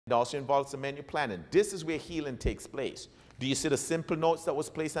It also involves the menu planning. This is where healing takes place. Do you see the simple notes that was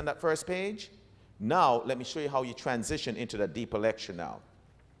placed on that first page? Now, let me show you how you transition into the deeper lecture now.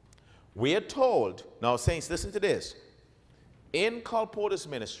 We are told, now saints, listen to this. In Colporteur's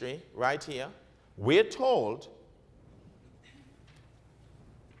ministry, right here, we're told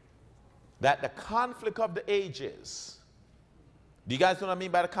that the conflict of the ages, do you guys know what I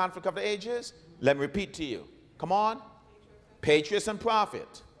mean by the conflict of the ages? Let me repeat to you. Come on. Patriots and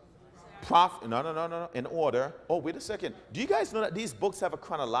prophet. No, in order. Oh, wait a second. Do you guys know that these books have a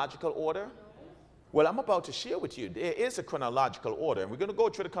chronological order? Well, I'm about to share with you. There is a chronological order, and we're going to go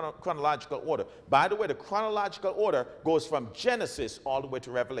through the chronological order. By the way, the chronological order goes from Genesis all the way to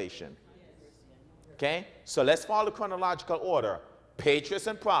Revelation. Okay? So let's follow the chronological order. Patriots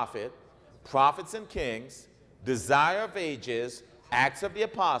and prophet, prophets and kings, desire of ages, Acts of the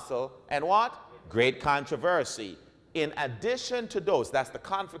Apostle, and what? Great controversy. In addition to those, that's the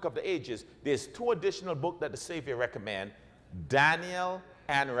conflict of the ages, there's two additional books that the Savior recommends, Daniel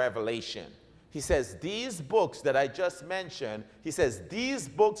and Revelation. He says, these books that I just mentioned, he says, these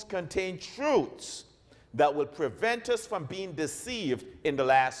books contain truths that will prevent us from being deceived in the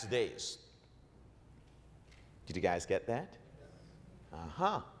last days. Did you guys get that?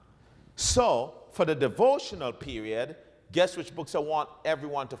 So, for the devotional period, guess which books I want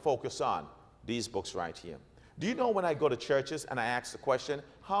everyone to focus on? These books right here. Do you know when I go to churches and I ask the question,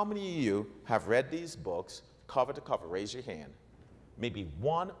 how many of you have read these books cover to cover? Raise your hand. Maybe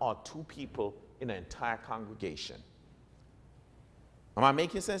one or two people in the entire congregation. Am I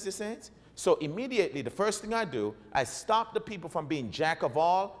making sense, you saints? So immediately, the first thing I do, I stop the people from being jack of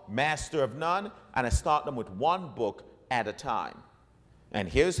all, master of none, and I start them with one book at a time. And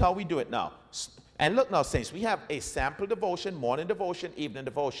here's how we do it now. And look now, saints, we have a sample devotion, morning devotion, evening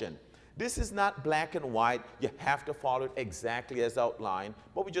devotion. This is not black and white. You have to follow it exactly as outlined,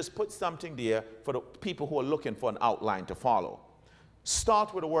 but we just put something there for the people who are looking for an outline to follow.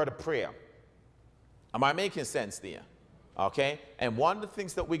 Start with a word of prayer. Am I making sense there? Okay? And one of the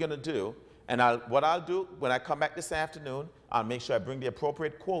things that we're going to do, and what I'll do when I come back this afternoon, I'll make sure I bring the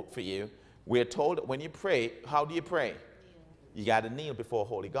appropriate quote for you. We're told that when you pray, how do you pray? You got to kneel before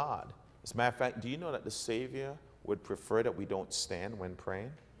holy God. As a matter of fact, do you know that the Savior would prefer that we don't stand when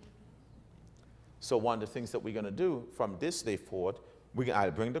praying? So one of the things that we're going to do from this day forward, I'll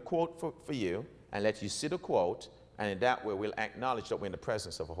bring the quote for you and let you see the quote, and in that way we'll acknowledge that we're in the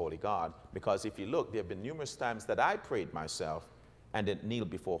presence of a holy God. Because if you look, there have been numerous times that I prayed myself and didn't kneel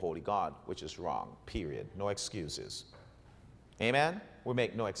before holy God, which is wrong, period. No excuses. Amen? We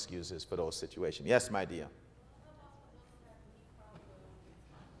make no excuses for those situations. Yes, my dear.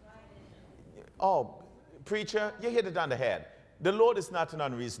 Oh, preacher, you hit it on the head. The Lord is not an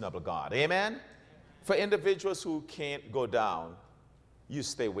unreasonable God. Amen? For individuals who can't go down, you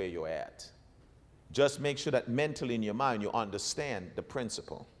stay where you're at. Just make sure that mentally in your mind you understand the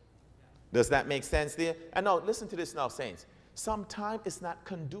principle. Does that make sense there? And now, listen to this now, saints. Sometimes it's not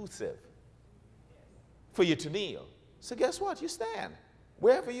conducive for you to kneel. So guess what? You stand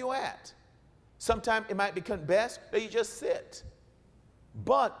wherever you're at. Sometimes it might become best that you just sit.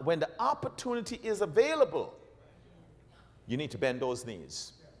 But when the opportunity is available, you need to bend those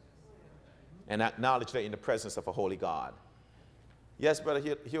knees and acknowledge that you're in the presence of a holy God. Yes, Brother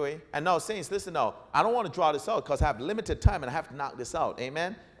Huey? And now, saints, listen now. I don't want to draw this out because I have limited time and I have to knock this out.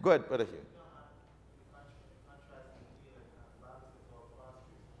 Amen? Go ahead, Brother Huey.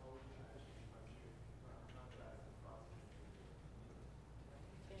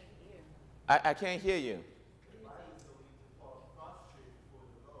 I can't hear you.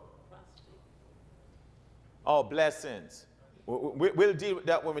 Oh, blessings. We'll deal with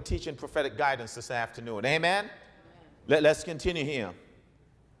that when we're teaching prophetic guidance this afternoon. Amen? Let's continue here.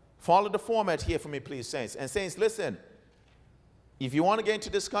 Follow the format here for me, please, saints. And saints, listen. If you want to get into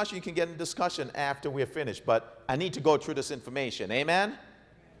discussion, you can get into discussion after we're finished. But I need to go through this information. Amen?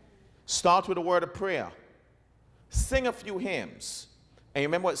 Start with a word of prayer. Sing a few hymns. And you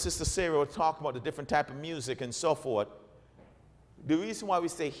remember what Sister Sarah was talking about, the different type of music and so forth. The reason why we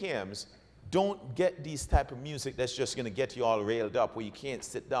say hymns, don't get these type of music that's just going to get you all railed up where you can't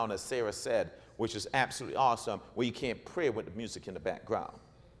sit down, as Sarah said, which is absolutely awesome, where you can't pray with the music in the background.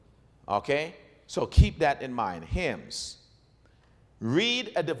 Okay? So keep that in mind. Hymns.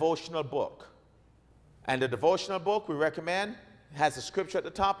 Read a devotional book. And the devotional book we recommend has a scripture at the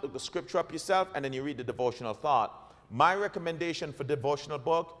top. Look the scripture up yourself, and then you read the devotional thought. My recommendation for devotional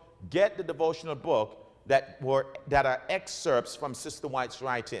book, get the devotional book that are excerpts from Sister White's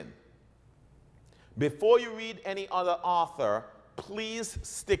writing. Before you read any other author, please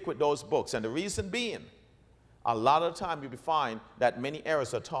stick with those books. And the reason being, A lot of the time you find that many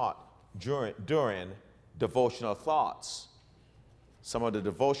errors are taught during devotional thoughts. Some of the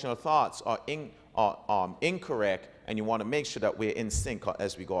devotional thoughts are incorrect, and you want to make sure that we're in sync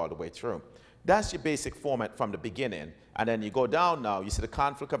as we go all the way through. That's your basic format from the beginning. And then you go down now, you see the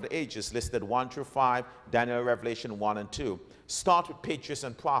conflict of the ages listed 1 through 5, Daniel, Revelation 1 and 2. Start with patriarchs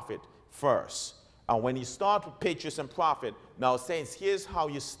and prophet first. And when you start with patriarchs and prophet, now saints, here's how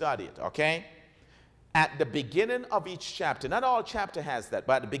you study it, okay? At the beginning of each chapter, not all chapter has that,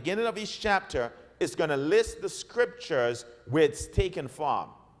 but at the beginning of each chapter, it's going to list the scriptures where it's taken from.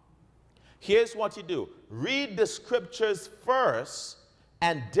 Here's what you do. Read the scriptures first,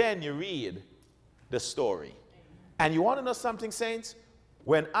 and then you read the story. And you want to know something, saints?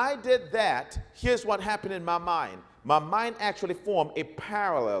 When I did that, here's what happened in my mind. My mind actually formed a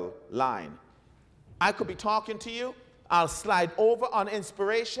parallel line. I could be talking to you. I'll slide over on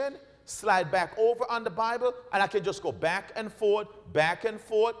inspiration, slide back over on the Bible, and I can just go back and forth, back and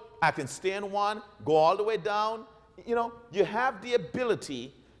forth. I can stay in one, go all the way down. You know, you have the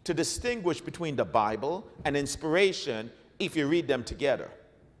ability to distinguish between the Bible and inspiration if you read them together.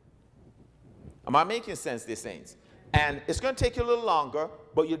 Am I making sense, dear saints? And it's going to take you a little longer,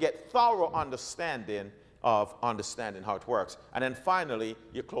 but you get thorough understanding of understanding how it works. And then finally,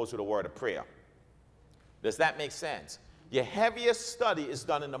 you close with a word of prayer. Does that make sense? Your heaviest study is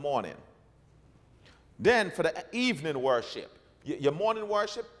done in the morning. Then for the evening worship, your morning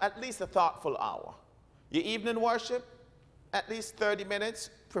worship, at least a thoughtful hour. Your evening worship, at least 30 minutes,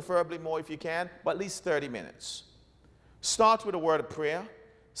 preferably more if you can, but at least 30 minutes. Start with a word of prayer.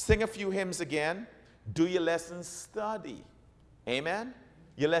 Sing a few hymns again. Do your lesson study. Amen?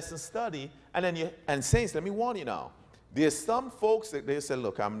 Your lesson study. And then and saints, let me warn you now. There's some folks that they say,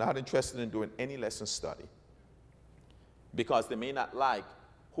 look, I'm not interested in doing any lesson study, because they may not like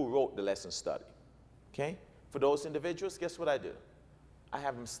who wrote the lesson study. Okay? For those individuals, guess what I do? I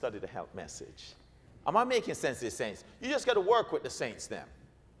have them study the health message. Am I making sense to the saints? You just got to work with the saints then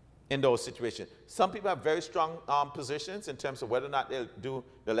in those situations. Some people have very strong positions in terms of whether or not they'll do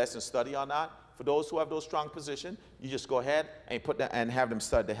the lesson study or not. For those who have those strong positions, you just go ahead and put that and have them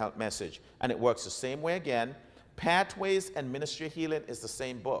study the health message. And it works the same way again. Pathways and Ministry of Healing is the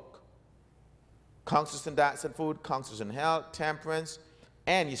same book. Counselors in Diets and Food, Counselors in Health, Temperance.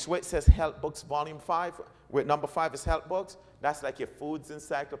 And you swear it says Health Books Volume 5, where number 5 is Health Books. That's like your Foods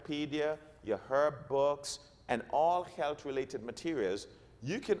Encyclopedia, your herb books, and all health-related materials.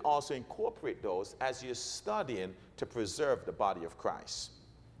 You can also incorporate those as you're studying to preserve the body of Christ.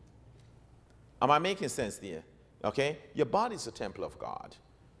 Am I making sense there? Okay? Your body's a temple of God.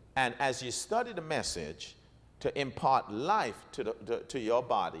 And as you study the message to impart life to your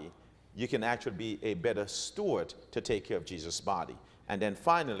body, you can actually be a better steward to take care of Jesus' body. And then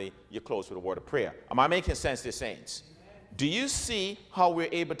finally, you close with a word of prayer. Am I making sense, dear saints? Do you see how we're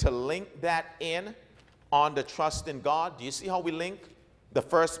able to link that in on the trust in God? Do you see how we link the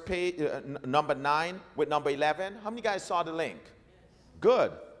first page, number 9 with number 11? How many guys saw the link?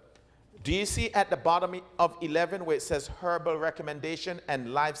 Good. Do you see at the bottom of 11 where it says herbal recommendation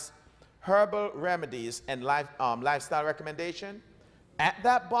and herbal remedies and lifestyle recommendation? At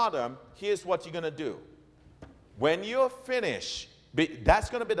that bottom, here's what you're going to do. When you're finished, that's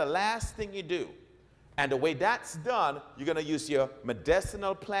going to be the last thing you do. And the way that's done, you're going to use your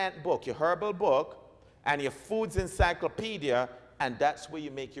medicinal plant book, your herbal book, and your foods encyclopedia, and that's where you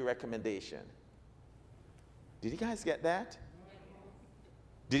make your recommendation. Did you guys get that?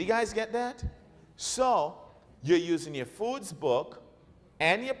 Did you guys get that? So you're using your foods book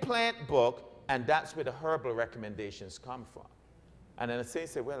and your plant book, and that's where the herbal recommendations come from. And then the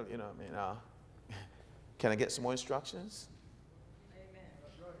saints say, well, you know, can I get some more instructions?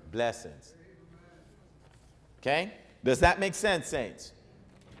 Amen. Blessings. Okay? Does that make sense, saints?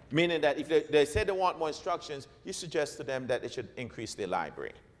 Meaning that if they say they want more instructions, you suggest to them that they should increase their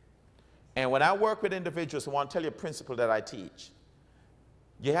library. And when I work with individuals, I want to tell you a principle that I teach.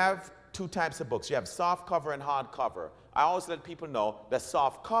 You have 2 types of books. You have soft cover and hard cover. I always let people know that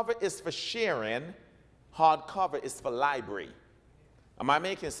soft cover is for sharing, hard cover is for library. Am I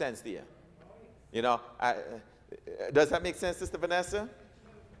making sense there? You know, does that make sense, Sister Vanessa?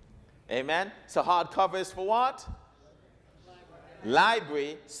 Amen? So hard cover is for what?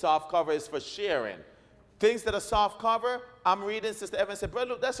 Library. Soft cover is for sharing. Things that are soft cover, I'm reading, Sister Evans said, brother,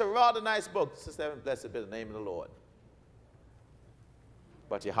 look, that's a rather nice book. Sister Evans, blessed be the name of the Lord.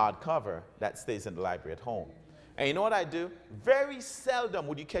 But your hard cover, that stays in the library at home. And you know what I do? Very seldom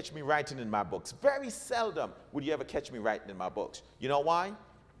would you catch me writing in my books. Very seldom would you ever catch me writing in my books. You know why?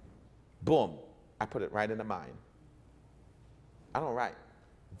 Boom. I put it right in the mind. I don't write.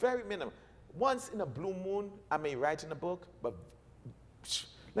 Very minimum. once in a blue moon, I may write in a book, but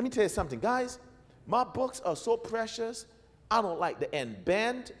let me tell you something, guys. My books are so precious. I don't like the end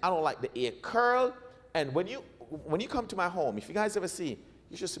bend. I don't like the ear curl. And when you come to my home, if you guys ever see,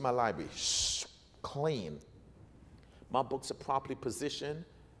 you should see my library. Shh, clean. My books are properly positioned,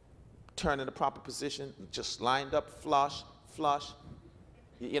 turned in the proper position, just lined up, flush,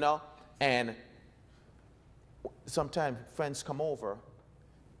 you know. And sometimes friends come over,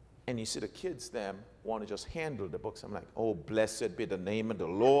 and you see the kids them want to just handle the books. I'm like, oh, blessed be the name of the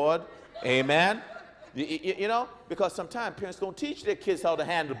Lord. Amen. You know, because sometimes parents don't teach their kids how to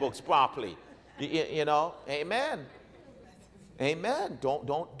handle books properly. You know, amen. Amen.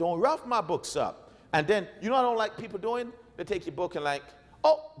 Don't rough my books up. And then, you know what I don't like people doing? They take your book and like,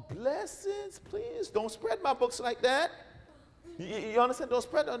 oh, blessings, please, don't spread my books like that. You understand? Don't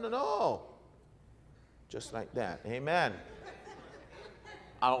spread them, no. Just like that, amen.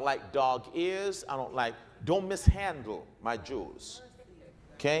 I don't like dog ears. Don't mishandle my jewels,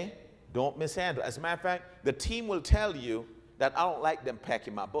 okay? Don't mishandle. As a matter of fact, the team will tell you that I don't like them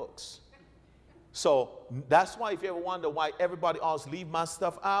packing my books. So that's why if you ever wonder why everybody else leave my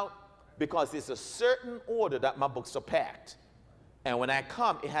stuff out, because there's a certain order that my books are packed. And when I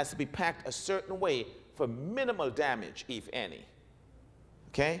come, it has to be packed a certain way for minimal damage, if any.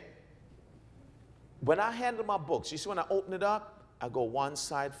 Okay? When I handle my books, you see when I open it up, I go one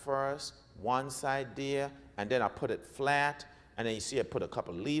side first, one side there, and then I put it flat, and then you see I put a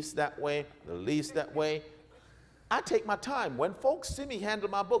couple leaves that way, the leaves that way. I take my time. When folks see me handle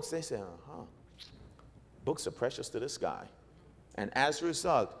my books, they say, books are precious to this guy. And as a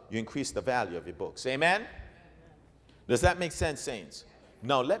result, you increase the value of your books. Amen? Does that make sense, saints?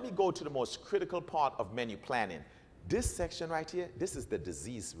 Now, let me go to the most critical part of menu planning. This section right here, this is the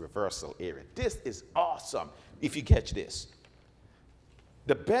disease reversal area. This is awesome if you catch this.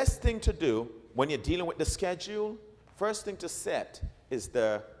 The best thing to do when you're dealing with the schedule, first thing to set is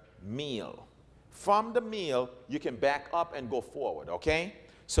the meal. From the meal, you can back up and go forward, okay?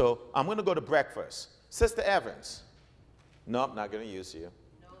 So I'm going to go to breakfast. Sister Evans. No, I'm not going to use you.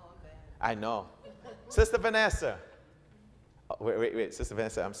 No, I'm bad. I know. Sister Vanessa. Oh, wait. Sister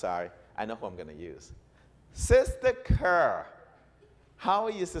Vanessa, I'm sorry. I know who I'm going to use. Sister Kerr. How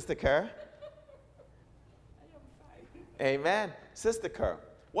are you, Sister Kerr? I am fine. Amen. Sister Kerr,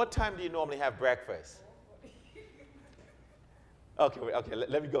 what time do you normally have breakfast? Okay,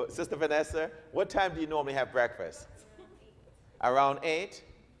 let me go. Sister Vanessa, what time do you normally have breakfast? Around 8?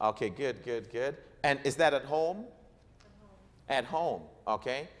 Okay, good. And is that at home? At home,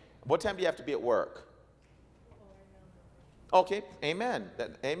 okay. What time do you have to be at work? Okay, amen.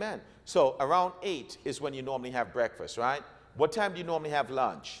 Amen. So around 8 is when you normally have breakfast, right? What time do you normally have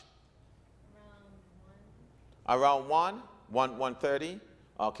lunch? Around 1? 1:30?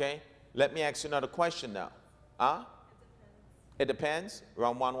 Okay. Let me ask you another question now. It depends.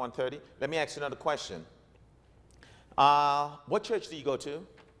 Around 1:30? Let me ask you another question. What church do you go to?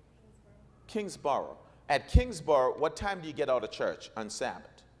 Kingsborough. At Kingsborough, what time do you get out of church on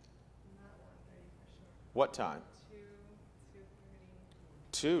Sabbath? Not 1:30 for sure. What time?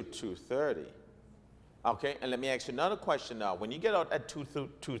 2:30. 2:30. Okay, and let me ask you another question now. When you get out at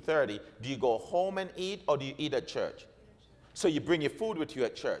 2:30, do you go home and eat, or do you eat at church? So you bring your food with you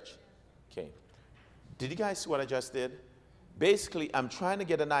at church. Okay. Did you guys see what I just did? Basically, I'm trying to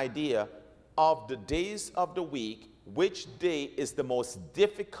get an idea of the days of the week, which day is the most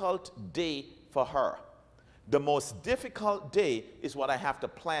difficult day for her. The most difficult day is what I have to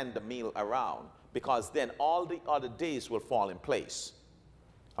plan the meal around, because then all the other days will fall in place.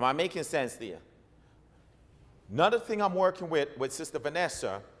 Am I making sense there? Another thing I'm working with Sister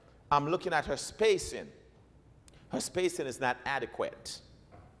Vanessa, I'm looking at her spacing. Her spacing is not adequate.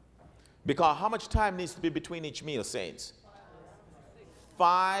 Because how much time needs to be between each meal, saints?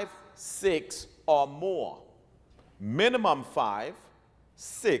 5, 6, or more. Minimum 5,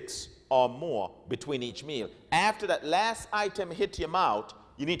 6, or more between each meal. After that last item hit your mouth,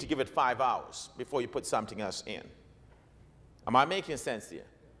 you need to give it 5 hours before you put something else in. Am I making sense here?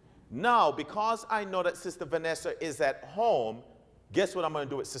 Now, because I know that Sister Vanessa is at home, guess what I'm going to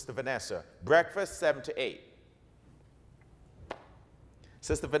do with Sister Vanessa? Breakfast, 7 to 8.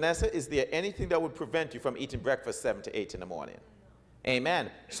 Sister Vanessa, is there anything that would prevent you from eating breakfast 7 to 8 in the morning?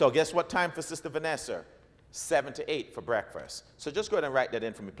 Amen. So guess what time for Sister Vanessa? 7 to 8 for breakfast. So just go ahead and write that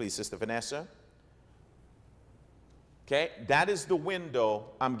in for me, please, Sister Vanessa. Okay, that is the window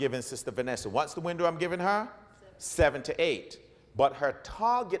I'm giving Sister Vanessa. What's the window I'm giving her? 7 to 8. But her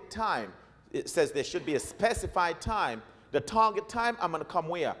target time, it says there should be a specified time. The target time, I'm going to come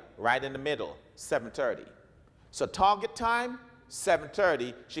where? Right in the middle, 7:30. So target time,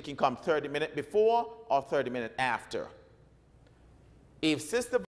 7:30, she can come 30 minutes before or 30 minutes after. If Sister